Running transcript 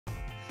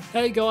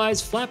Hey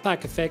guys,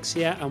 Flatpak Effects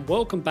here and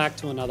welcome back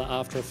to another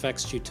After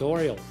Effects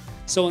tutorial.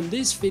 So in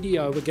this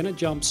video we're going to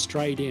jump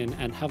straight in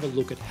and have a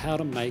look at how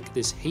to make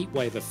this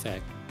heatwave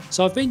effect.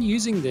 So I've been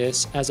using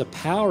this as a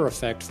power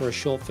effect for a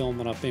short film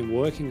that I've been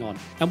working on,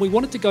 and we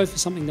wanted to go for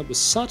something that was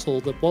subtle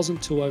that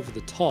wasn't too over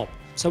the top.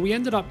 So we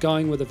ended up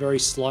going with a very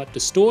slight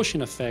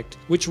distortion effect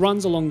which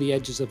runs along the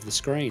edges of the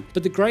screen.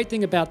 But the great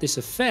thing about this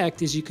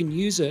effect is you can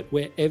use it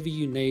wherever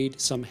you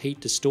need some heat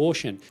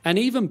distortion. And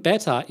even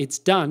better, it's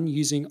done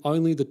using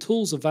only the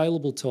tools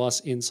available to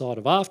us inside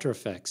of After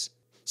Effects.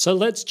 So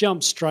let's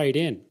jump straight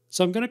in.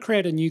 So I'm going to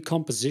create a new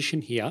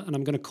composition here and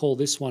I'm going to call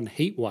this one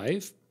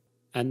Heatwave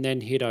and then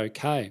hit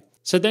OK.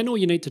 So then all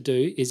you need to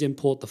do is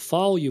import the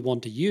file you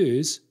want to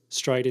use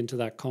straight into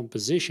that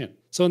composition.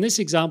 So in this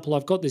example,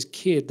 I've got this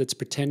kid that's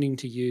pretending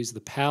to use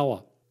the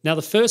power. Now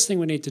the first thing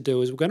we need to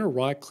do is we're going to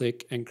right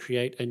click and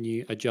create a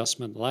new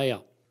adjustment layer.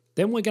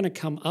 Then we're going to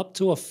come up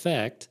to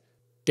Effect,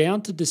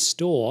 down to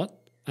Distort,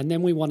 and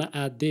then we want to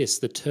add this,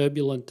 the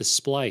Turbulent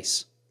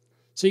Displace.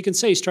 So you can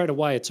see straight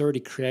away it's already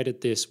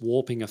created this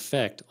warping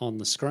effect on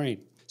the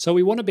screen. So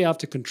we want to be able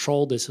to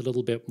control this a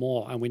little bit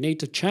more, and we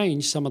need to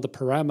change some of the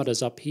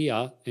parameters up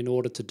here in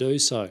order to do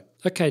so.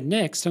 Okay,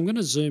 next I'm going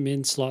to zoom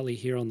in slightly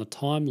here on the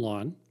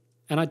timeline,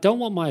 and I don't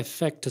want my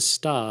effect to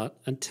start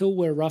until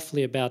we're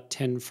roughly about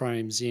 10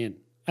 frames in.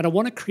 And I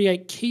want to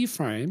create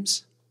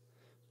keyframes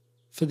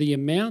for the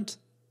amount,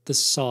 the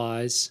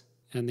size,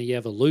 and the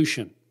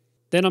evolution.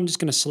 Then I'm just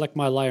going to select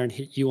my layer and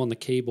hit U on the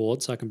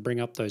keyboard so I can bring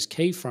up those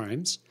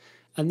keyframes.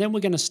 And then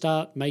we're going to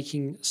start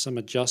making some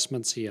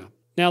adjustments here.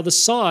 Now the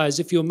size,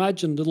 if you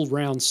imagine little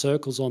round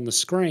circles on the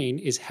screen,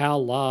 is how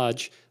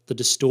large the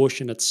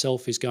distortion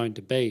itself is going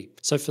to be.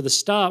 So for the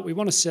start, we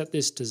want to set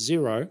this to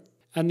 0.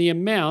 And the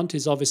amount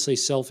is obviously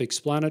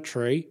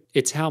self-explanatory.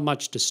 It's how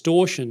much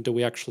distortion do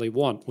we actually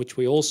want, which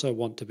we also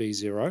want to be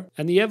 0.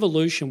 And the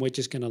evolution we're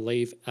just going to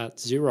leave at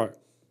 0.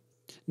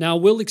 Now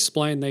we'll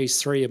explain these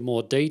three in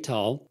more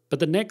detail, but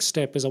the next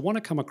step is I want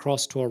to come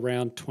across to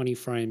around 20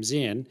 frames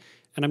in,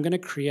 and I'm going to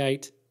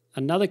create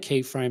another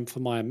keyframe for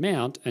my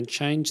amount and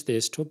change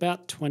this to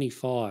about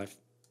 25.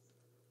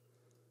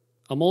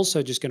 I'm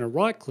also just going to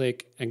right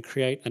click and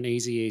create an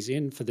easy ease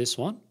in for this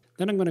one.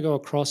 Then I'm going to go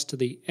across to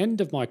the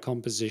end of my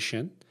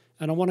composition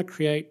and I want to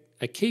create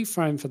a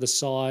keyframe for the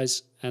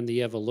size and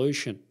the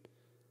evolution.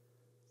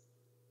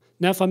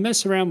 Now if I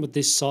mess around with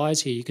this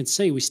size here, you can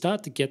see we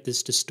start to get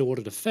this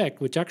distorted effect,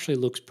 which actually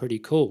looks pretty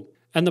cool.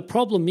 And the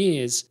problem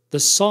is the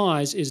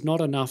size is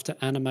not enough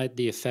to animate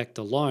the effect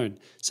alone.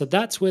 So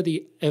that's where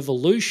the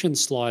evolution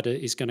slider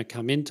is going to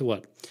come into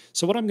it.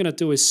 So what I'm going to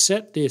do is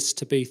set this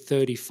to be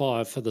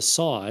 35 for the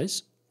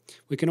size.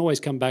 We can always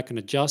come back and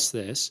adjust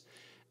this.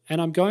 And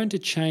I'm going to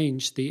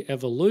change the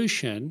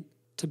evolution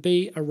to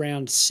be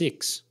around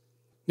 6.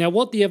 Now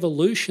what the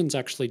evolution's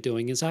actually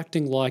doing is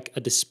acting like a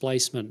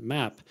displacement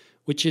map,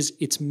 which is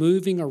it's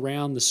moving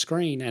around the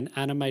screen and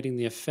animating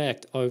the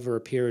effect over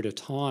a period of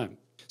time.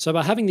 So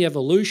by having the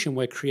evolution,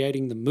 we're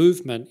creating the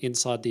movement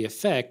inside the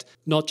effect,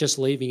 not just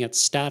leaving it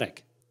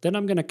static. Then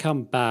I'm going to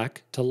come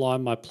back to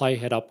line my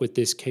playhead up with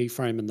this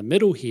keyframe in the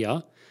middle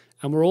here,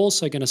 and we're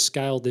also going to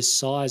scale this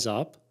size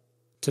up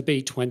to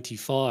be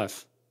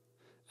 25.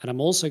 And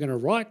I'm also going to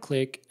right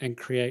click and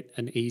create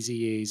an easy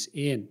ease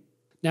in.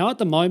 Now at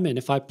the moment,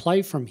 if I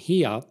play from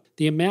here,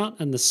 the amount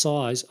and the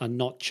size are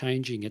not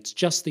changing. It's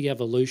just the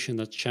evolution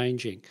that's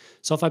changing.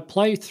 So if I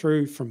play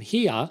through from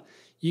here,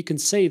 you can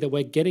see that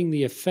we're getting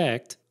the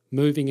effect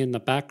moving in the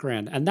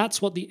background, and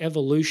that's what the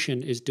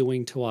evolution is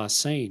doing to our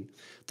scene.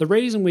 The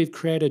reason we've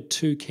created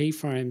two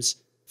keyframes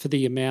for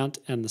the amount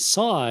and the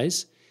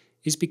size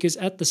is because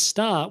at the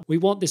start we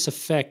want this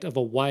effect of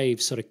a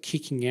wave sort of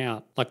kicking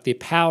out, like the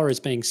power is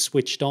being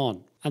switched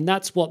on. And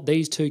that's what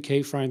these two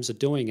keyframes are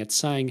doing. It's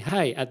saying,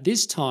 hey, at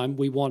this time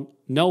we want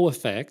no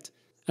effect,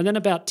 and then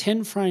about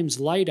 10 frames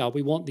later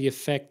we want the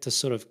effect to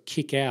sort of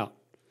kick out.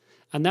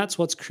 And that's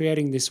what's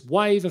creating this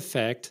wave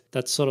effect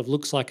that sort of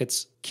looks like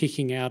it's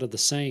kicking out of the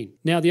scene.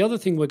 Now, the other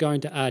thing we're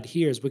going to add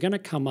here is we're going to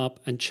come up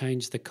and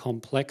change the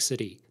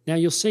complexity. Now,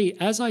 you'll see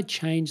as I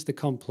change the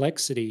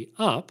complexity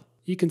up,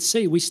 you can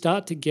see we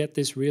start to get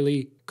this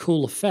really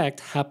cool effect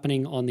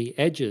happening on the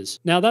edges.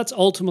 Now, that's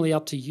ultimately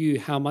up to you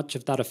how much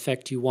of that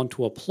effect you want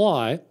to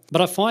apply, but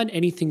I find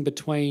anything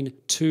between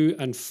 2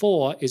 and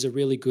 4 is a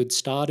really good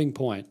starting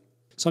point.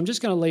 So I'm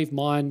just going to leave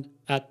mine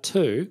at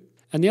 2.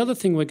 And the other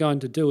thing we're going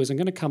to do is I'm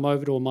going to come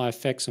over to all my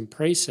effects and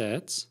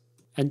presets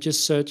and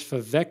just search for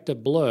vector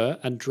blur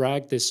and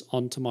drag this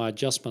onto my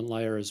adjustment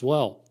layer as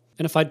well.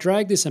 And if I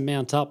drag this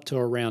amount up to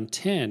around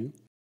 10,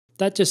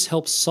 that just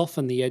helps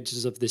soften the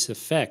edges of this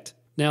effect.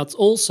 Now it's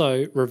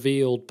also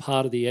revealed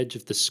part of the edge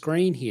of the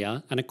screen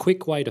here, and a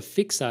quick way to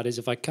fix that is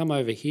if I come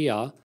over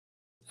here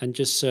and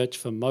just search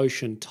for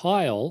motion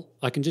tile,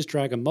 I can just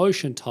drag a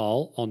motion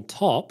tile on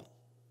top.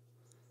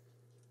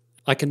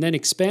 I can then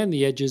expand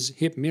the edges,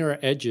 hit mirror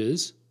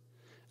edges,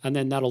 and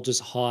then that'll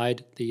just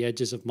hide the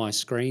edges of my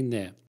screen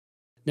there.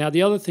 Now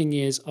the other thing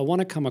is I want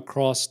to come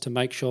across to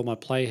make sure my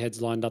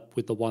playhead's lined up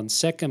with the 1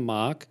 second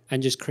mark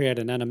and just create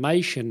an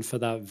animation for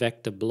that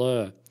vector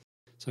blur.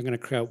 So I'm going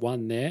to create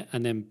one there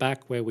and then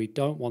back where we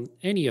don't want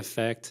any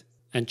effect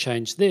and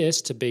change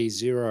this to be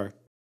 0.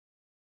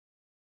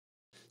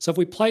 So if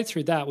we play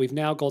through that, we've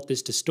now got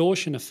this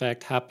distortion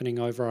effect happening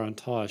over our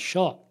entire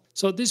shot.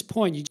 So at this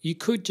point, you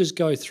could just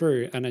go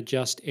through and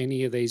adjust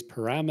any of these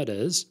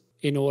parameters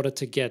in order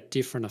to get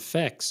different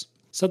effects.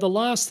 So the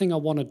last thing I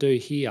want to do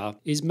here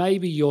is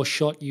maybe your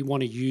shot, you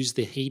want to use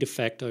the heat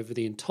effect over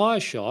the entire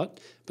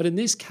shot, but in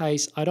this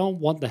case, I don't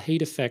want the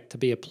heat effect to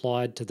be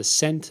applied to the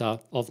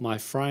center of my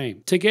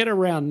frame. To get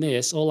around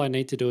this, all I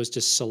need to do is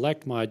just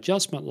select my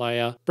adjustment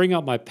layer, bring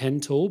up my pen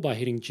tool by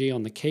hitting G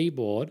on the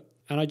keyboard,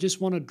 and I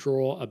just want to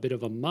draw a bit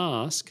of a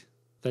mask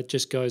that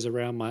just goes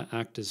around my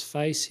actor's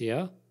face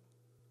here.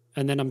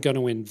 And then I'm going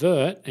to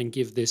invert and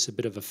give this a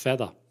bit of a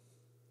feather.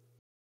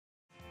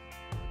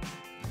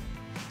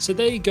 So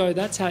there you go,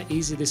 that's how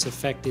easy this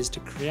effect is to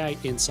create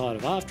inside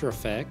of After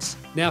Effects.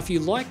 Now if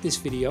you like this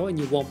video and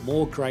you want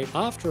more great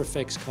After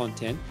Effects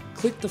content,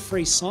 click the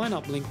free sign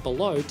up link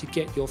below to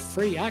get your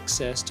free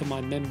access to my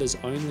members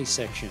only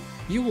section.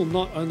 You will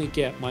not only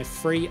get my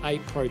free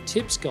 8 Pro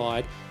Tips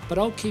guide, but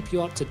I'll keep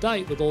you up to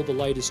date with all the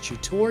latest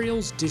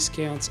tutorials,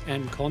 discounts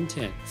and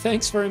content.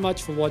 Thanks very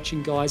much for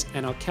watching guys,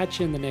 and I'll catch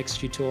you in the next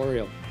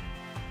tutorial.